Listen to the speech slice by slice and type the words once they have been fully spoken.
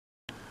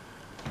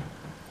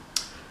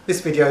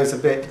This video is a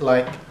bit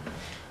like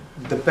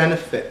the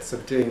benefits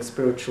of doing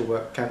spiritual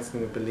work,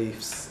 cancelling of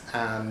beliefs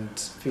and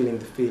feeling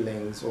the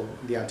feelings, or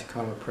the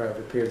anti-karma prayer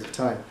over periods of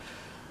time.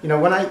 And there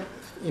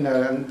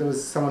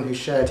was someone who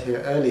shared here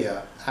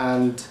earlier,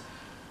 and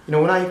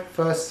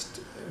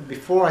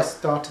before I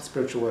started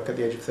spiritual work at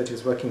the age of 30, I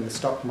was working in the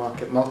stock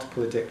market,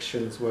 multiple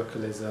addictions,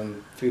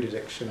 workaholism, food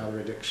addiction, other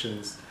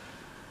addictions.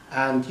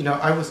 And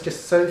I was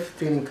just so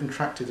feeling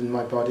contracted in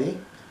my body,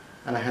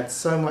 and I had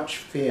so much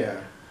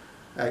fear,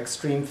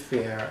 extreme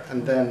fear,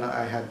 and then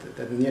I had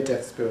the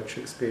near-death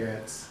spiritual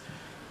experience.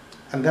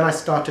 And then I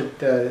started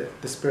the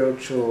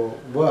spiritual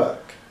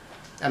work,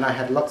 and I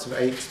had lots of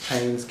aches,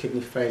 pains,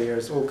 kidney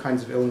failures, all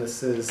kinds of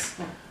illnesses.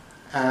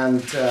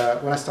 And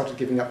when I started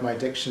giving up my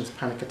addictions,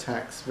 panic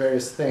attacks,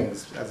 various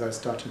things, as I was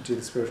starting to do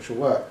the spiritual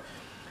work.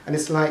 And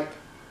it's like,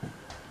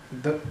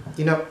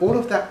 all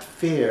of that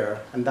fear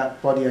and that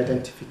body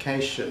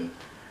identification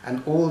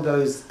and all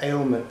those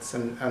ailments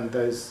and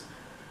those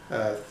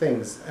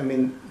things, I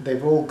mean,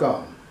 they've all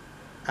gone.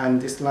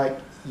 And it's like,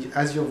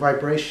 as your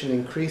vibration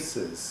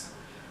increases,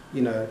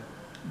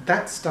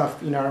 that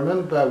stuff, I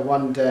remember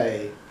one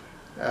day,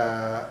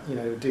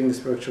 doing the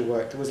spiritual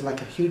work, there was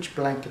like a huge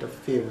blanket of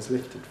fear was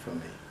lifted from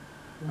me.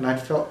 And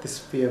I'd felt this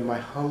fear my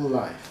whole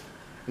life,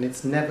 and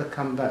it's never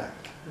come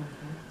back.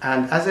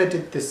 And as I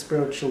did this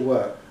spiritual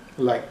work,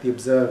 like the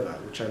Observer,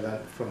 which I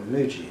learned from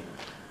Muji,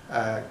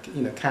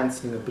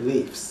 cancelling of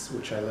beliefs,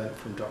 which I learned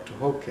from Dr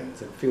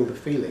Hawkins, and feel the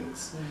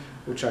feelings,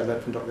 which I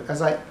learned from Dr.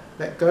 As I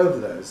let go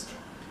of those,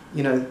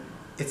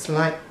 it's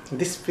like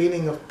this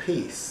feeling of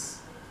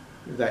peace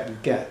that you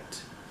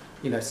get,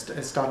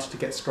 it started to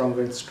get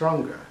stronger and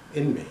stronger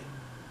in me.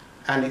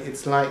 And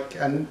it's like,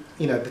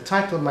 the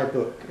title of my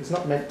book is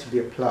not meant to be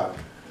a plug,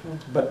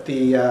 but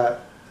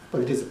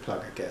well, it is a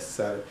plug, I guess.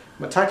 So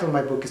the title of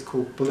my book is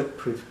called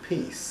Bulletproof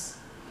Peace.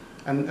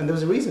 And there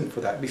was a reason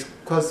for that,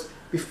 because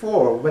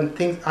before, when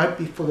I'd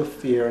be full of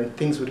fear and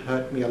things would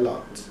hurt me a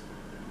lot,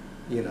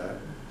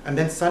 and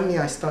then suddenly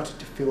I started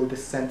to feel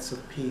this sense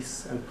of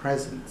peace and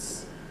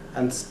presence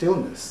and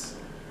stillness,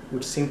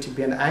 which seemed to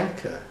be an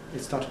anchor. It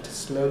started to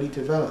slowly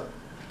develop.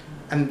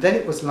 And then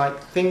it was like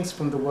things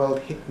from the world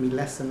hit me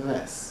less and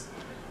less,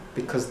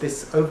 because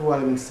this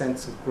overwhelming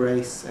sense of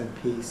grace and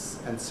peace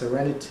and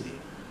serenity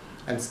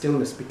and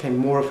stillness became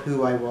more of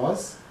who I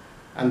was,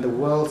 and the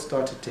world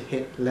started to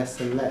hit less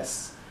and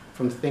less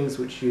from things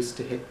which used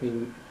to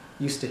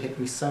hit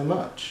me so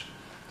much.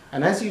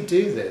 And as you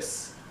do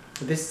this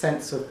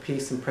sense of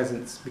peace and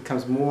presence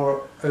becomes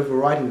more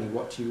overridingly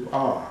what you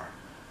are,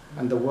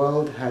 and the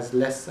world has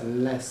less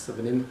and less of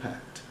an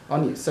impact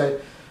on you. So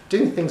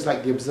doing things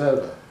like the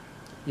Observer,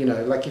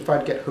 like if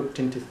I'd get hooked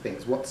into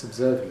things, what's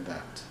observing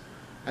that?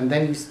 And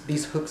then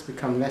these hooks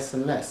become less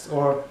and less.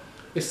 Or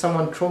if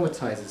someone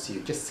traumatizes you,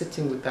 just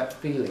sitting with that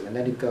feeling and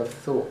letting go of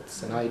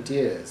thoughts and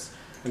ideas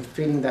and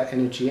feeling that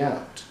energy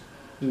out.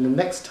 And the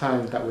next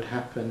time that would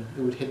happen,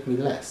 it would hit me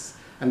less.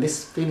 And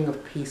this feeling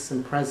of peace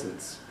and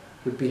presence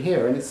would be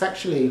here. And it's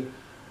actually,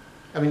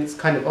 it's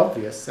kind of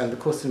obvious. And the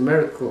Course in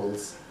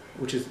Miracles,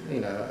 which is,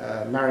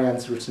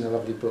 Marianne's written a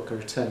lovely book, A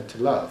Return to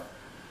Love.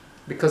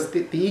 Because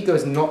the ego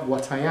is not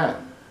what I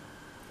am.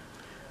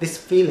 This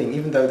feeling,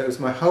 even though that was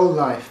my whole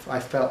life, I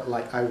felt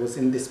like I was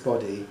in this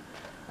body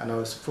and I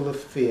was full of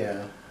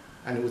fear,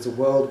 and it was a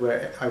world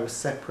where I was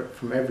separate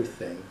from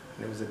everything,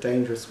 and it was a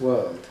dangerous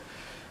world.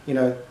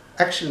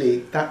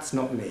 Actually, that's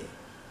not me.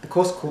 The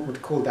Course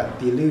would call that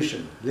the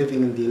illusion,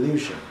 living in the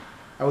illusion.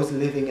 I was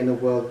living in a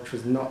world which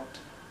was not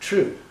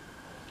true.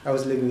 I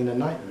was living in a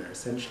nightmare,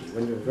 essentially,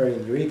 when you're very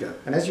in your ego.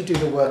 And as you do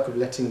the work of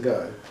letting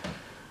go,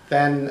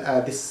 then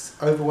this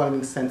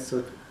overwhelming sense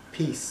of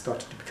peace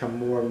started to become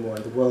more and more,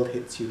 and the world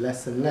hits you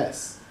less and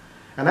less.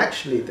 And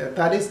actually,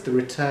 that is the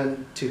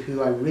return to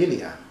who I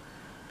really am.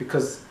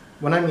 Because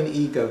when I'm in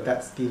ego,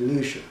 that's the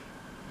illusion.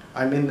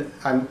 I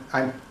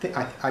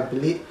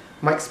believe,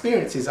 my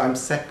experience is I'm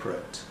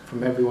separate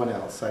from everyone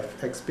else.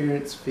 I've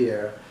experienced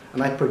fear,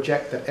 and I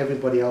project that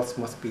everybody else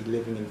must be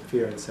living in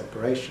fear and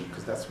separation,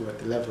 because that's what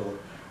the level of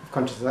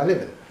consciousness I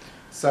live in.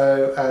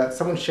 So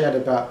someone shared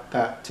about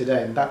that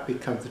today, and that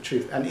becomes the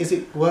truth. And is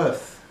it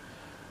worth,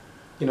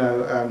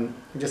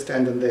 just to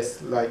end on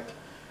this, like,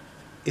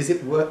 is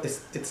it worth?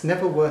 It's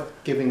never worth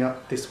giving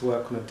up this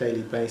work on a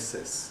daily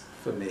basis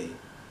for me.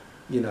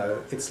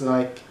 It's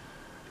like,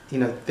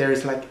 there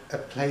is like a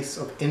place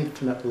of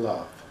infinite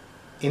love,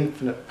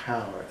 infinite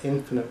power,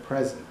 infinite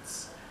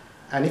presence.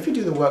 And if you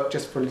do the work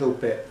just for a little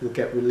bit, you'll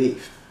get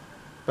relief.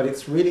 But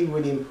it's really,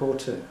 really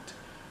important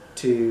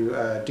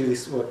to do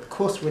this work. The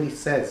Course really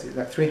says, it's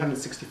like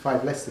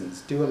 365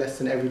 lessons, do a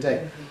lesson every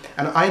day.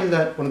 And I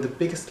learned one of the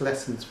biggest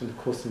lessons from the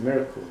Course in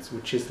Miracles,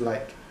 which is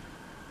like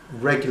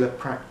regular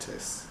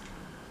practice.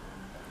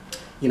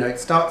 It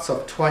starts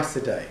off twice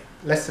a day,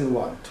 lesson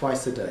 1,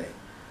 twice a day.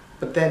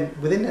 But then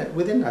within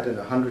I don't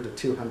know, 100 or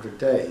 200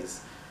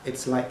 days,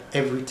 it's like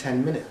every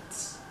 10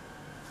 minutes.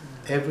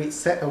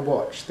 Set a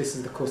watch. This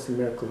is the Course in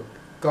Miracles.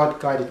 God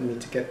guided me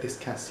to get this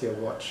Casio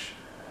watch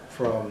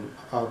from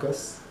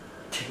Argos.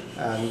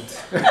 And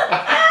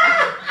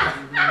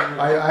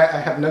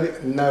I have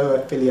no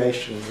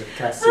affiliation with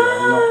Cassia.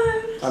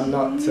 I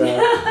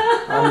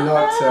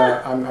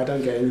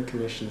don't get any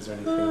commissions or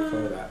anything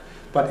for that.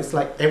 But it's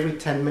like every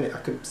 10 minutes. I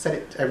could set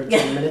it every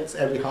 10 minutes,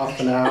 every half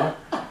an hour,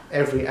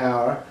 every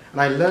hour.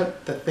 And I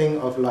learnt the thing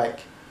of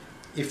like,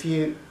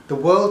 the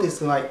world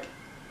is like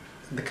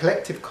the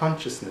collective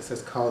consciousness,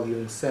 as Carl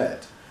Jung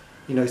said,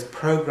 you know, is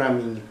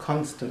programming you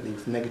constantly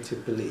with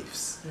negative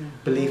beliefs.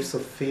 Beliefs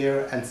of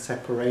fear and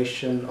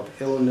separation, of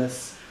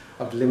illness,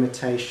 of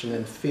limitation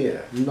and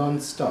fear,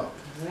 non-stop.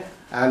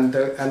 And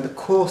the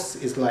course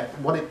is like,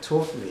 what it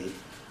taught me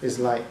is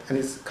like, and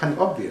it's kind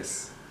of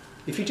obvious,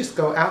 if you just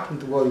go out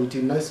into the world and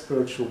you do no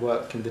spiritual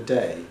work in the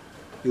day,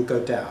 you'll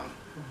go down.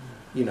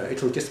 You know,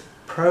 it'll just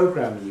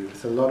program you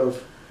with a lot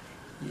of,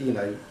 you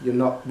know, you're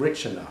not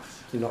rich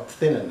enough, you're not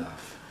thin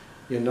enough,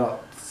 you're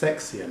not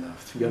sexy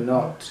enough, you're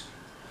not,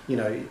 you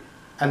know,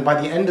 and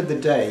by the end of the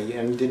day,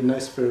 and you did no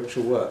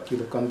spiritual work, you'll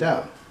have gone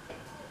down.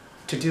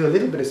 To do a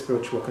little bit of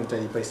spiritual work on a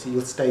daily basis,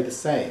 you'll stay the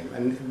same.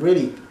 And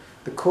really,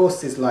 the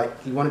course is like,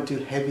 you want to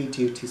do heavy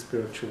duty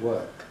spiritual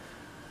work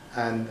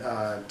and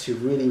to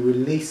really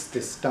release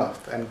this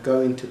stuff and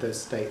go into those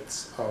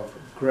states of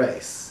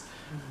grace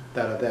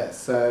that are there.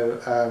 So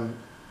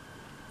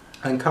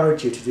I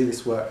encourage you to do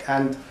this work.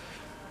 And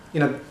you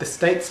know, the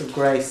states of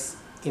grace,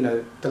 you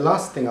know, the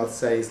last thing I'll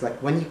say is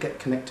like when you get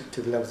connected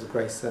to the levels of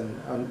grace,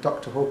 and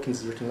Dr.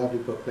 Hawkins has written a lovely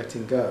book,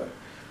 Letting Go,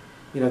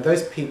 you know,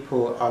 those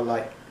people are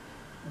like,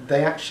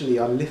 they actually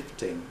are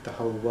lifting the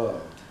whole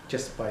world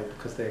just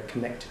because they're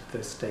connected to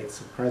those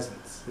states of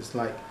presence. It's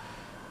like,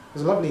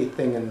 there's a lovely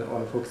thing in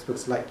one of Hawkins'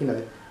 books, like, you know,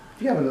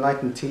 if you have an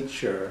enlightened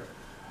teacher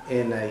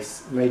in a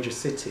major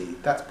city,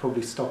 that's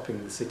probably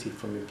stopping the city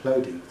from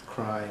imploding with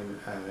crime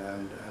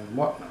and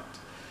whatnot.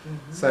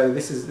 So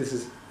this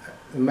is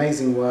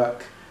amazing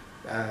work,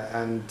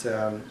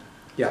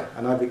 yeah,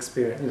 and I've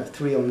experienced, you know,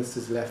 3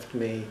 illnesses left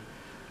me,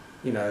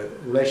 you know,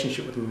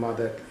 relationship with my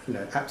mother, you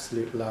know,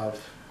 absolute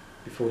love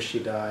before she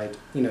died.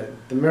 You know,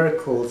 the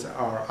miracles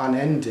are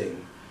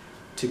unending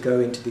to go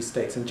into these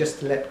states and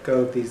just let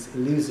go of these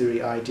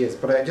illusory ideas.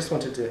 But I just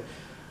wanted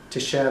to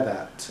share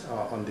that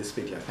on this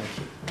video. Thank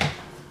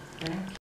you.